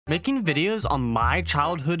Making videos on my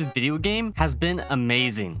childhood video game has been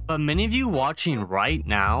amazing, but many of you watching right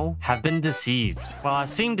now have been deceived. While I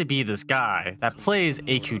seem to be this guy that plays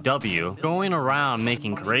AQW, going around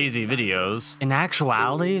making crazy videos, in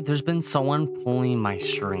actuality, there's been someone pulling my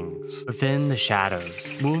strings within the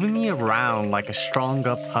shadows, moving me around like a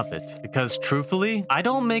strung-up puppet. Because truthfully, I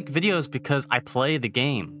don't make videos because I play the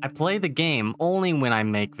game. I play the game only when I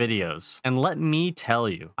make videos. And let me tell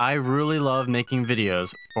you, I really love making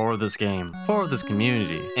videos for this game, for this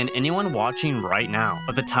community, and anyone watching right now.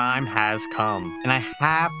 But the time has come, and I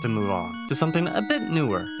have to move on to something a bit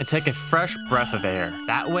newer and take a fresh breath of air.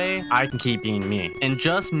 That way, I can keep being me. And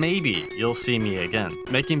just maybe you'll see me again,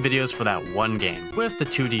 making videos for that one game with the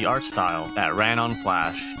 2D art style that ran on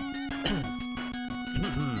Flash.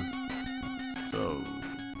 So,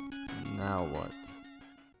 now what?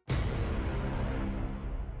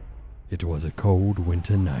 It was a cold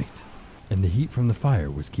winter night, and the heat from the fire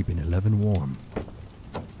was keeping Eleven warm.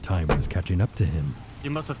 Time was catching up to him. You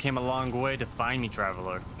must have came a long way to find me,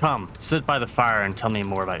 traveler. Come, sit by the fire and tell me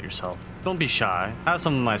more about yourself. Don't be shy. Have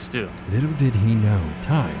some of my stew. Little did he know,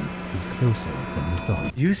 time was closer than he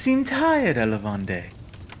thought. You seem tired, Elevande.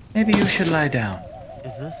 Maybe you should lie down.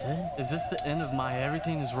 Is this it? Is this the end of my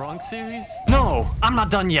Everything is Wrong series? No, I'm not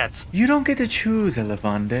done yet. You don't get to choose,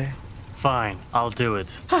 Elevande. Fine, I'll do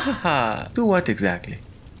it. Ha ha ha. Do what exactly?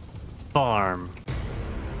 Farm.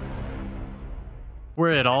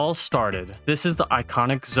 Where it all started. This is the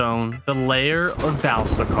iconic zone, the lair of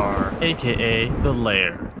Balsakar, aka the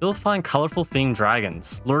lair. You'll find colorful themed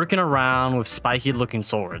dragons lurking around with spiky looking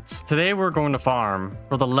swords. Today we're going to farm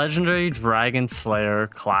for the legendary Dragon Slayer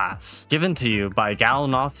class, given to you by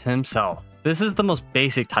Galanoth himself. This is the most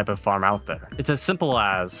basic type of farm out there. It's as simple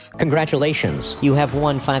as... Congratulations, you have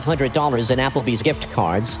won $500 in Applebee's gift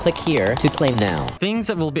cards. Click here to claim now. Things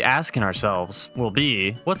that we'll be asking ourselves will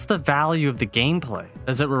be, what's the value of the gameplay?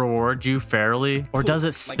 Does it reward you fairly? Or does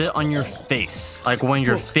it spit on your face? Like one of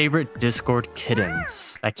your favorite Discord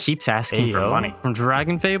kittens that keeps asking for money. From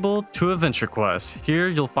Dragon Fable to Adventure Quest, here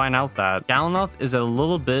you'll find out that Galanoth is a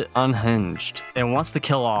little bit unhinged and wants to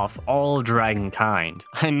kill off all of dragonkind.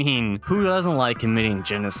 I mean, who doesn't like committing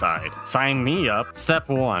genocide? Sign me up. Step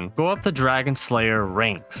 1. Go up the Dragon Slayer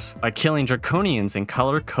ranks by killing draconians in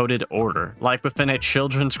color-coded order, like within a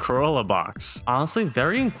children's Corolla box. Honestly,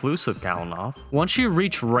 very inclusive, Galanoth. Once you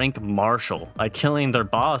reach rank Marshal, by killing their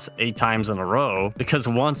boss 8 times in a row, because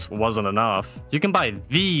once wasn't enough, you can buy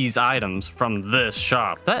these items from this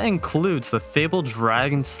shop. That includes the fabled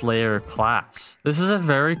Dragon Slayer class. This is a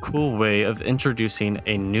very cool way of introducing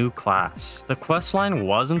a new class. The questline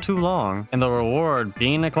wasn't too long, and the reward,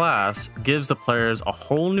 being a class, gives the players a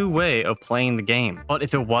whole new way of playing the game. But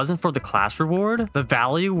if it wasn't for the class reward, the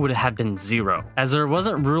value would have been 0, as there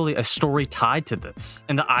wasn't really a story tied to this,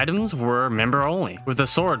 and the items were member only, with the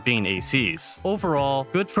sword being ACs. Overall,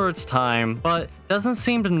 good for its time, but doesn't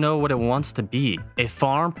seem to know what it wants to be. A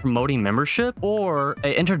farm promoting membership, or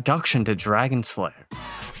an introduction to Dragon Slayer.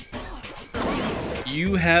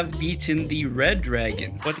 You have beaten the red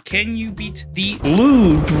dragon, but can you beat the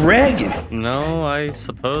blue dragon? No, I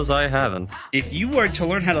suppose I haven't. If you are to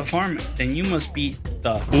learn how to farm, then you must beat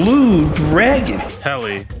the blue dragon.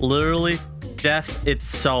 Helly, literally, death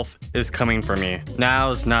itself is coming for me.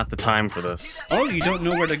 Now's not the time for this. Oh, you don't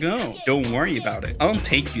know where to go. Don't worry about it. I'll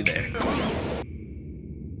take you there.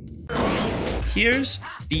 Here's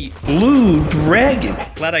the blue dragon.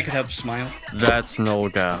 Glad I could help Smile. That's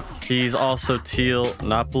Nolga. He's also teal,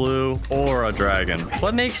 not blue, or a dragon.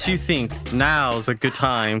 What makes you think now's a good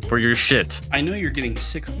time for your shit? I know you're getting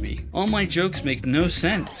sick of me. All my jokes make no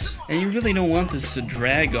sense, and you really don't want this to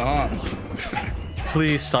drag on.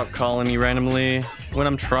 Please stop calling me randomly when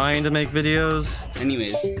I'm trying to make videos.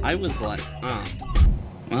 Anyways, I was like,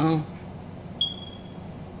 well,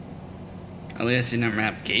 at least I didn't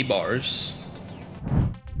rap gay bars.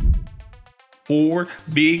 4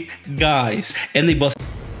 big guys, and they bust.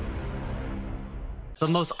 The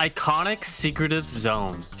most iconic secretive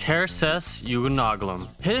zone, Terces Yugonaglum.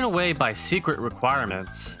 Hidden away by secret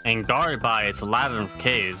requirements and guarded by its labyrinth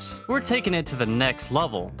caves, we're taking it to the next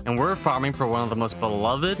level, and we're farming for one of the most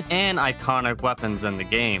beloved and iconic weapons in the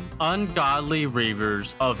game, Ungodly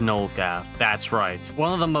Reavers of Nolgath. That's right,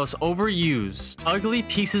 one of the most overused, ugly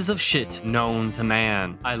pieces of shit known to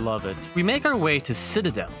man. I love it. We make our way to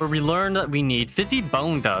Citadel, where we learn that we need 50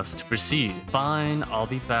 bone dust to proceed. Fine, I'll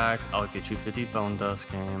be back. I'll get you 50 bone dust. this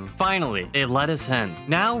game. Finally, they let us in.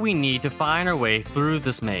 Now we need to find our way through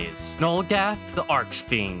this maze. Nolgath, the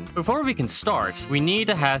Archfiend. Before we can start, we need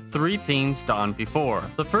to have 3 things done before.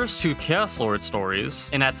 The first 2 Chaos Lord stories,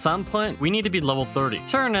 and at some point, we need to be level 30.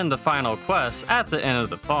 Turn in the final quest at the end of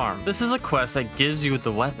the farm. This is a quest that gives you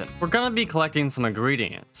the weapon. We're gonna be collecting some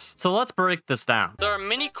ingredients. So let's break this down. There are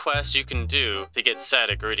many quests you can do to get said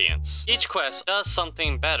ingredients. Each quest does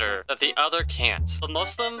something better that the other can't, but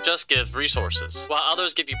most of them just give resources, while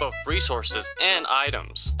others give you both resources and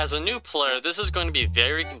items. As a new player, this is going to be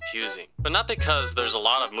very confusing, but not because there's a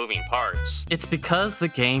lot of moving parts. It's because the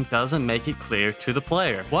game doesn't make it clear to the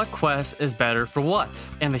player what quest is better for what,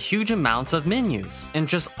 and the huge amounts of menus, and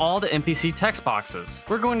just all the NPC text boxes.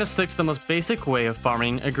 We're going to stick to the most basic way of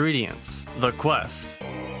farming ingredients, the quest.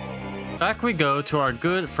 Back we go to our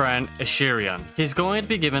good friend Ashirian. He's going to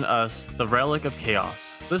be giving us the Relic of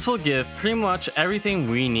Chaos. This will give pretty much everything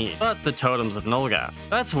we need, but the Totems of Nolgath.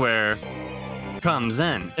 That's where comes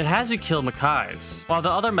in. It has you kill Makai's, while the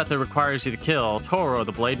other method requires you to kill Toro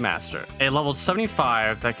the Blade Master, a level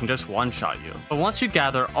 75 that can just one-shot you. But once you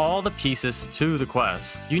gather all the pieces to the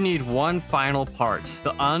quest, you need one final part,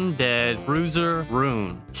 the Undead Bruiser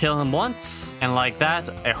Rune. Kill him once, and like that,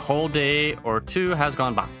 a whole day or 2 has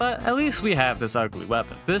gone by. But at least we have this ugly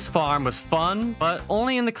weapon. This farm was fun, but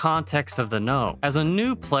only in the context of the no. As a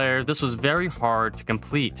new player, this was very hard to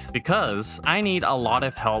complete, because I need a lot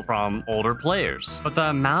of help from older players. But the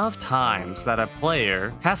amount of times that a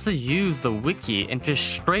player has to use the wiki and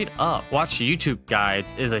just straight up watch YouTube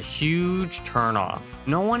guides is a huge turnoff.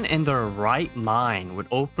 No one in their right mind would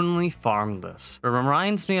openly farm this. It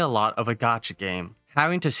reminds me a lot of a gacha game,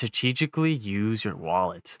 having to strategically use your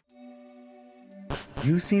wallet.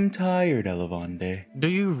 You seem tired, Elevande. Do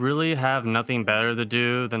you really have nothing better to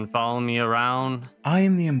do than follow me around? I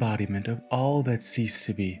am the embodiment of all that ceased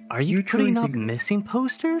to be. Are you truly putting up think- missing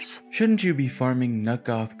posters? Shouldn't you be farming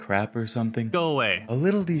Nutgoth crap or something? Go away. A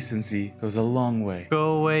little decency goes a long way.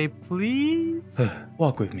 Go away, please?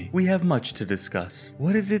 Walk with me. We have much to discuss.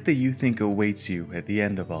 What is it that you think awaits you at the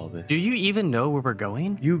end of all this? Do you even know where we're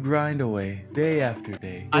going? You grind away, day after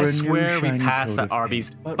day. I for a new swear we shiny passed coat that of Arby's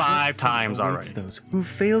paint. But 5 what fate times awaits already. those who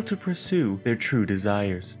fail to pursue their true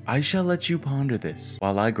desires? I shall let you ponder this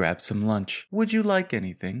while I grab some lunch. Would you like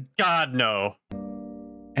anything? God, no.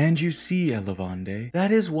 And you see, Elevande, that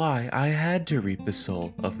is why I had to reap the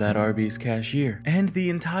soul of that Arby's cashier and the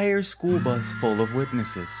entire school bus full of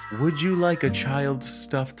witnesses. Would you like a child's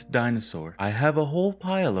stuffed dinosaur? I have a whole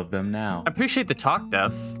pile of them now. I appreciate the talk,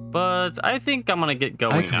 Def, but I think I'm gonna get I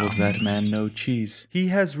going now. told that man no cheese. He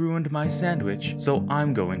has ruined my sandwich, so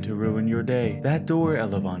I'm going to ruin your day. That door,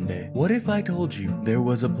 Elevande. What if I told you there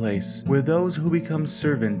was a place where those who become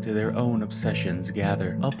servant to their own obsessions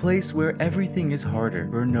gather? A place where everything is harder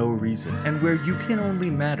for no reason, and where you can only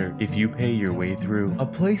matter if you pay your way through. A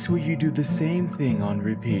place where you do the same thing on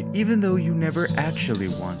repeat, even though you never actually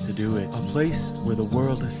want to do it. A place where the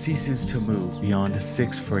world ceases to move beyond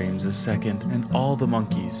 6 frames a second, and all the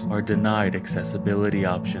monkeys are denied accessibility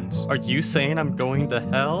options. Are you saying I'm going to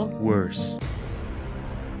hell? Worse.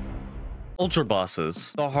 Ultra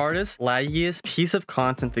Bosses, the hardest, laggiest piece of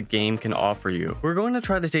content the game can offer you. We're going to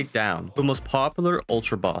try to take down the most popular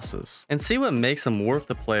Ultra Bosses and see what makes them worth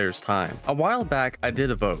the player's time. A while back, I did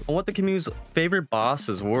a vote on what the community's favorite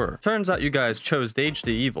bosses were. Turns out you guys chose Dage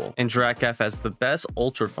the Evil and Drakaf as the best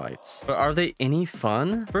Ultra fights. But are they any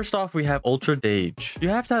fun? First off, we have Ultra Dage. You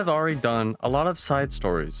have to have already done a lot of side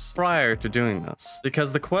stories prior to doing this,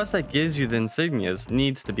 because the quest that gives you the insignias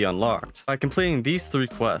needs to be unlocked by completing these 3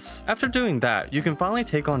 quests. After doing that, you can finally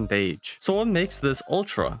take on Dage. So what makes this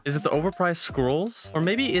Ultra? Is it the overpriced scrolls? Or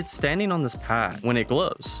maybe it's standing on this pad when it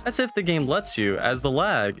glows? That's if the game lets you, as the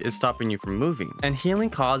lag is stopping you from moving. And healing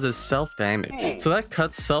causes self-damage, so that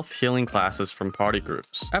cuts self-healing classes from party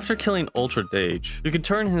groups. After killing Ultra Dage, you can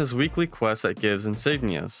turn in his weekly quest that gives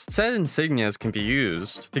insignias. Said insignias can be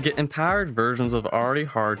used to get empowered versions of already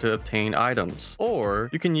hard to obtain items. Or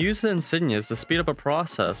you can use the insignias to speed up a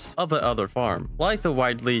process of the other farm, like the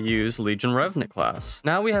widely used Legion Revenant class.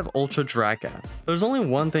 Now we have Ultra Drakath. There's only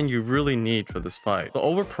one thing you really need for this fight: the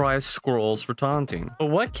overpriced scrolls for taunting.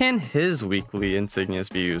 But what can his weekly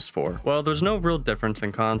insignias be used for? Well, there's no real difference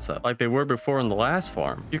in concept, like they were before in the last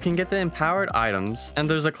farm. You can get the empowered items, and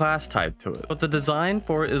there's a class type to it, but the design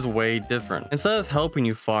for it is way different. Instead of helping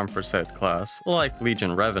you farm for said class, like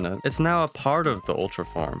Legion Revenant, it's now a part of the Ultra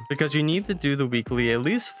farm, because you need to do the weekly at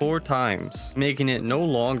least 4 times, making it no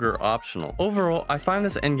longer optional. Overall, I find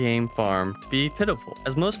this endgame farm to be pitiful,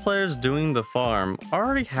 as most players doing the farm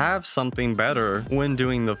already have something better when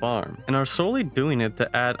doing the farm, and are solely doing it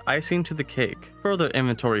to add icing to the cake for their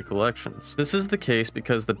inventory collections. This is the case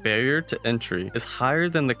because the barrier to entry is higher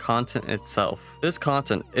than the content itself. This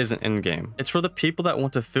content isn't in-game. It's for the people that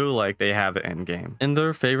want to feel like they have it in-game, in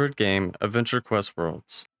their favorite game, Adventure Quest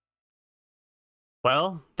Worlds.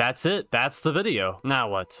 Well, that's it. That's the video. Now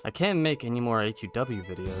what? I can't make any more AQW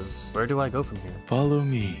videos. Where do I go from here? Follow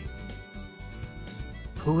me.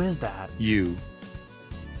 Who is that? You.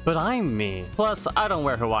 But I'm me. Plus, I don't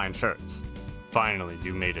wear Hawaiian shirts. Finally,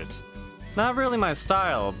 you made it. Not really my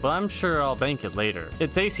style, but I'm sure I'll bank it later.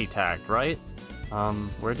 It's AC tagged, right?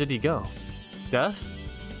 Where did he go? Death?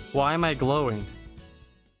 Why am I glowing?